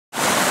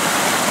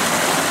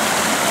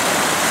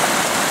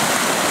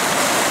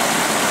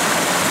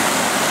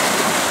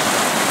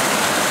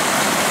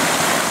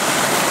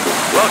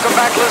Welcome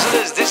back,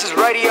 listeners. This is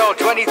Radio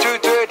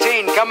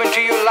 2213 coming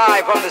to you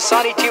live from the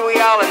sunny Tiwi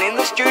Island. In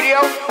the studio,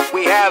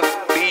 we have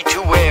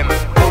B2M.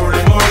 Ore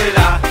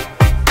morela,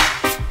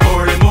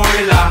 ore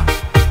morela,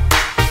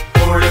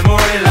 ore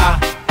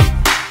morela,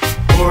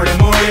 ore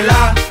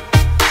morela,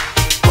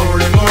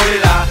 ore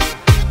morela,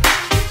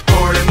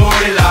 ore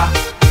morela,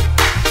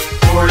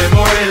 ore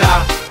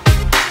morela,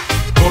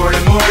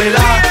 ore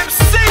morela.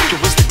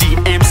 It's the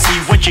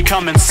DMC when you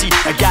come and see.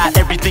 I got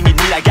everything you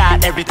need, I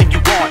got everything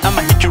you want.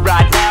 I'ma hit you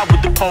right now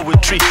with the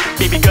poetry.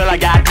 Baby girl, I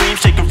got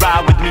dreams, take a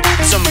ride with me.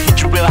 So I'ma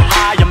hit you real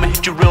high, I'ma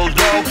hit you real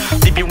low.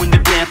 Leave you in the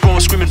dance floor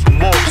screaming for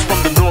more.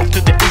 From the north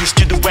to the east,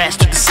 to the west,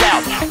 to the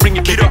south. Bring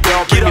it, baby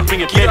girl,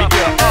 bring it, baby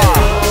girl.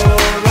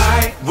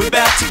 Alright, we're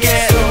about to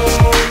get so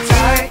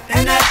tight,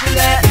 and after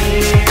that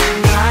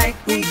midnight,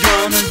 we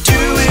gonna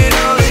do it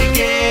all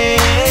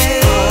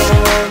again.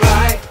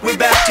 Alright, we're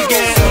about to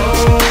get so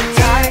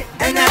tight,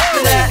 and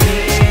after that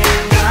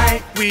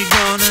midnight, we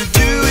gonna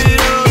do it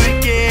all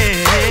again.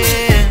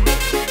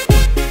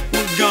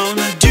 We're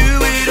gonna do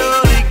it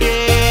all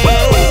again.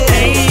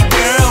 Hey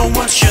girl,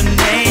 what's your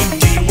name?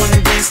 Do you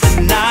wanna dance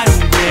the night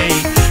away?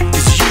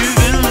 'Cause you've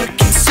been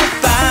looking so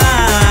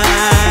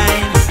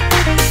fine.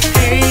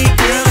 Hey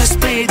girl, let's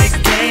play the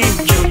game.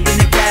 Jump in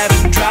the cab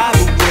and drive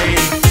away.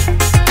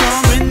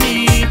 Come with me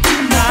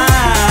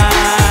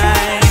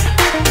tonight.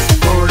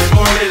 Ore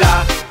morela,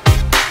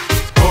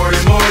 ore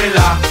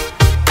morela,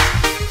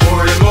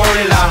 ore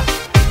morela,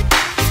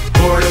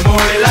 ore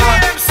morela.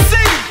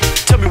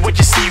 Tell me what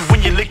you see when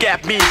you look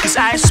at me. 'Cause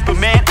I ain't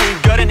Superman,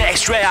 ain't got an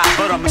extra eye.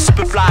 But I'm a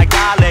super fly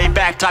guy, laid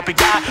back type of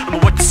guy. I'ma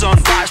watch the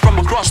sunrise from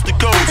across the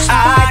coast.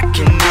 I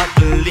cannot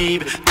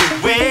believe the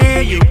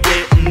way you're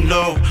getting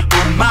low.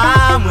 My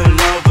mind will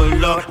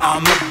overload.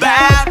 I'm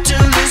about to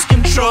lose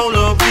control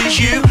over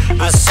you.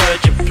 I'm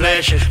such a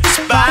pleasure. This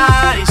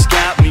body's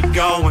got me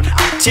going.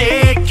 I'll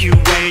take you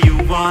where you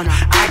want.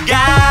 I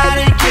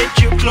gotta get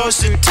you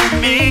closer to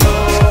me.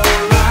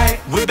 Alright,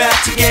 we're about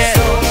to get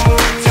so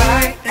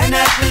tight, and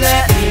after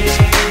that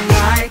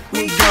midnight,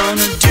 we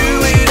gonna do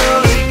it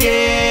all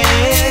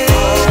again.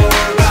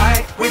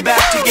 Alright, we're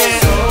about to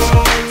get so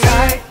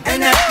tight,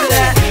 and after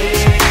that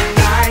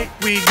midnight,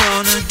 we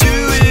gonna do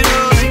it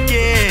all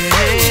again.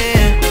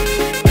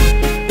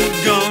 We're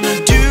gonna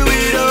do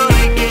it all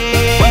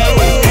again.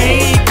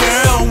 Hey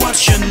girl,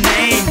 what's your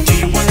name? Do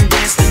you wanna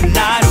dance the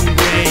night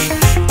away?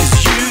 'Cause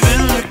you've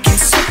been looking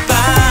so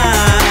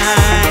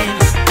fine.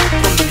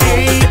 From the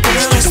north to the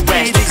east, to the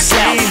west, to the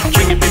south.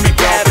 Bring it, baby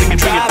girl, bring it,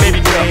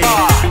 baby girl.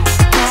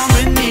 Come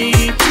with me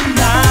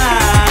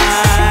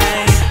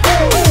tonight.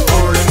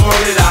 Ore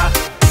morela,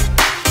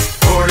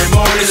 ore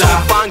morela,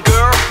 Fun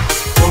girl.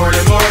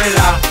 ore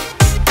morela,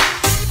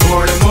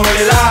 ore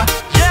morela.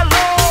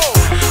 Yellow!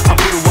 I'm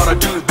good at what I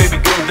do, baby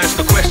girl, that's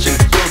the question.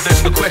 Girl,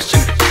 that's the question.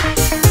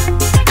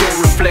 Your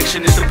reflection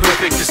is the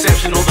perfect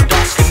deception. All the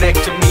dots connect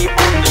to me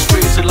on the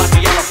streets of like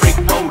a yellow brick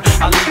road.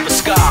 I leave a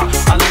scar,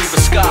 I leave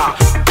a scar.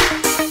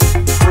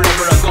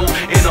 Wherever I go,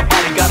 ain't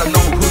nobody gotta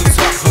know who's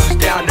up, who's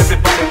down.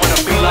 Everybody wanna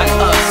be like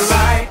us.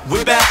 Alright,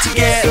 we're about to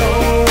get so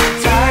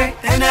tight,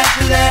 and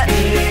after that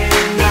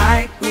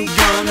midnight, we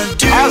gonna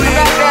do Welcome it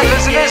back, all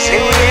listeners.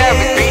 Here we have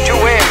with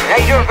B2M. How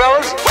you doing,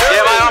 fellas?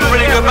 Yeah, mate, I'm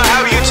pretty good, mate.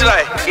 How are you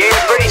today? Yeah,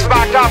 pretty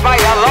sparked up,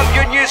 mate. I love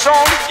your new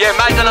song. Yeah,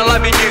 mate, and I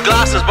love your new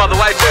glasses, by the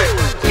way, too.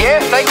 Yeah,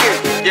 thank you.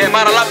 Yeah,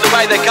 mate, I love the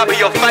way they cover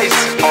your face.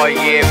 Oh,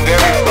 yeah,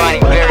 very funny,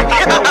 very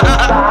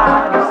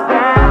funny.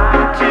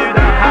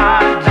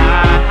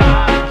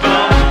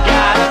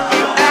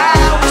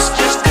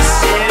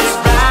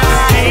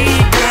 Hey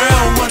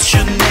girl, what's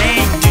your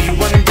name? Do you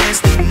wanna dance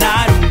the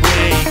night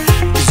away?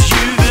 'Cause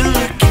you've been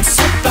looking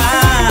so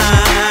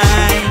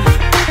fine.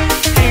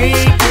 Hey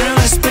girl,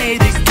 let's play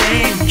the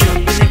game.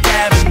 Jump in the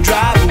cab and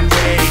drive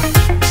away.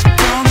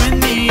 Come with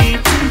me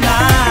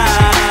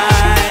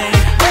tonight.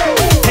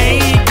 Hey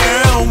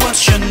girl,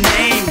 what's your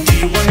name? Do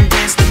you wanna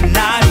dance the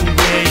night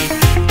away?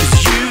 'Cause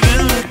you've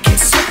been looking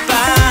so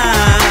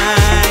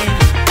fine.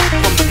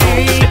 From the north to the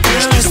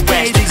east, to the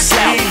west, to the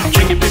south.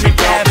 Bring it, baby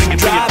girl, bring it,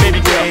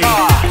 baby girl.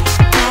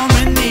 Come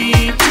with me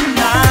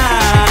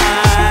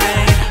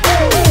tonight.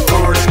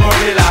 Ore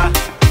morela,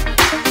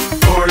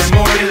 ore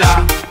morela,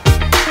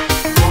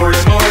 ore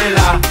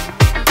morela,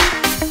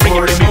 Bring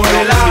ore it, baby girl,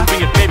 morela,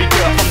 bring it, baby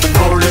girl.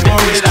 From the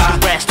north to the east, to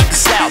the west, to the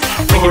south.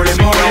 Bring it,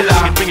 baby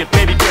girl, bring it,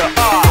 baby girl.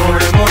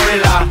 ore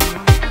morela,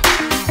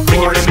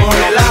 ore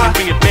morela.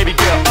 Bring it, baby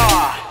girl.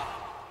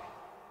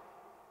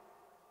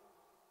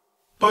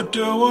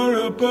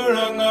 Potoworo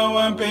poranga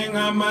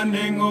wampenga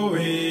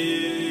manengowe.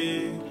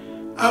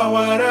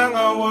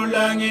 Awaranga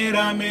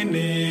wolangira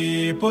mene.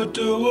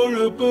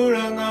 Potoworo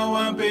poranga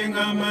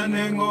wampenga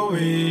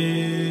manengowe.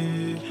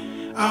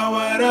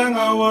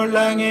 Awaranga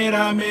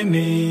wolangira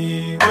mene.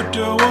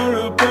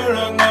 Potoworo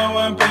poranga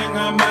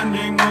wampenga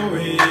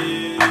manengowe.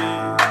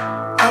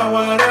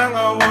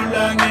 Awaranga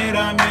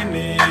wolangira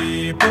mene.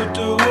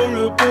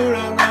 Potoworo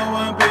poranga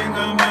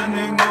wampenga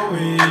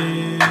manengowe.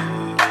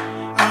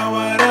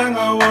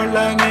 Awaranga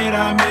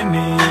wolangira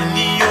mene. In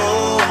the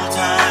old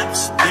times,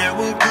 there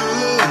were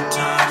good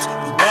times.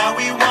 Now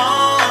we want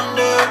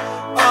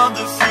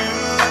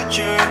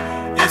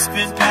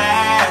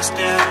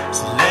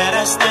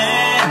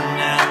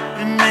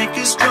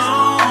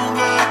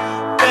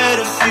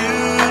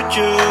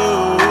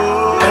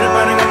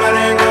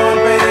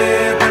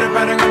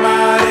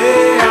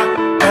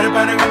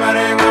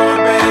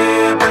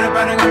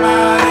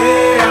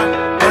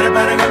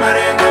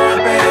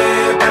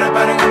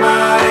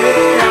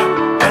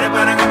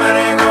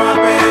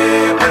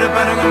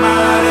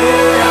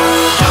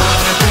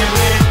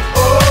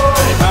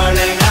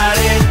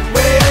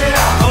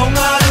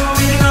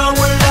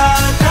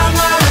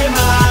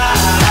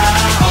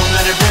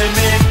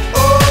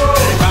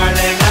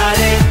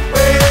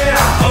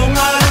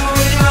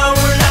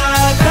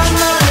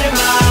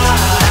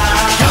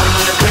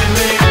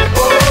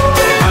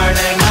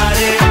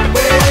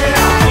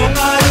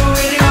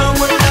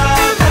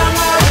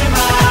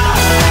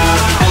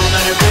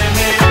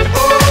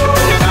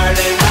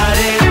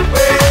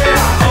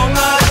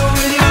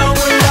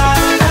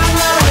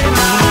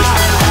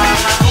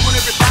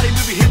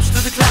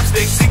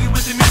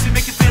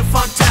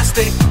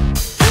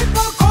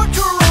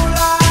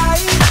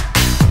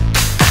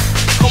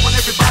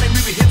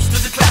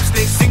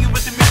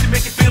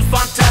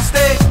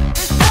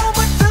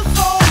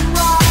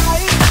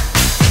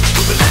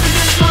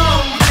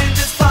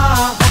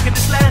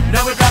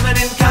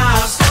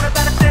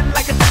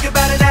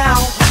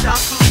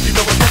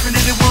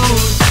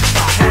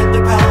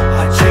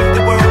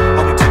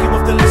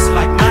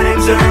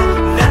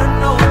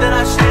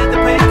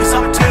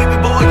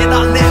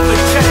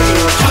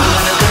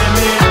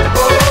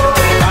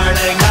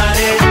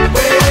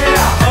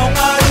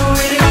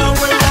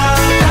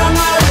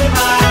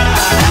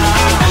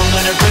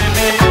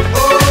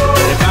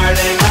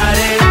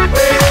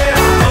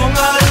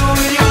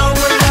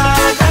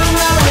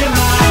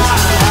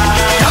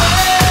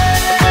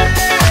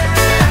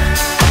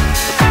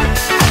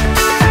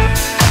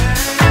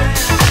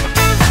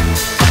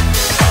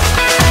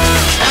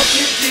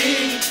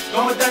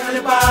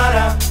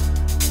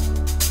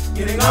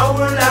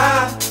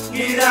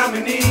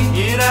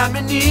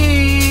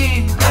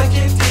Giramini,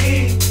 Magpies,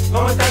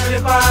 ngomong tangan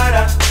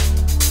lepara.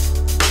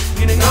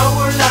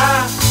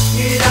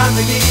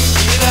 Giramini,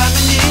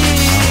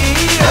 Giramini.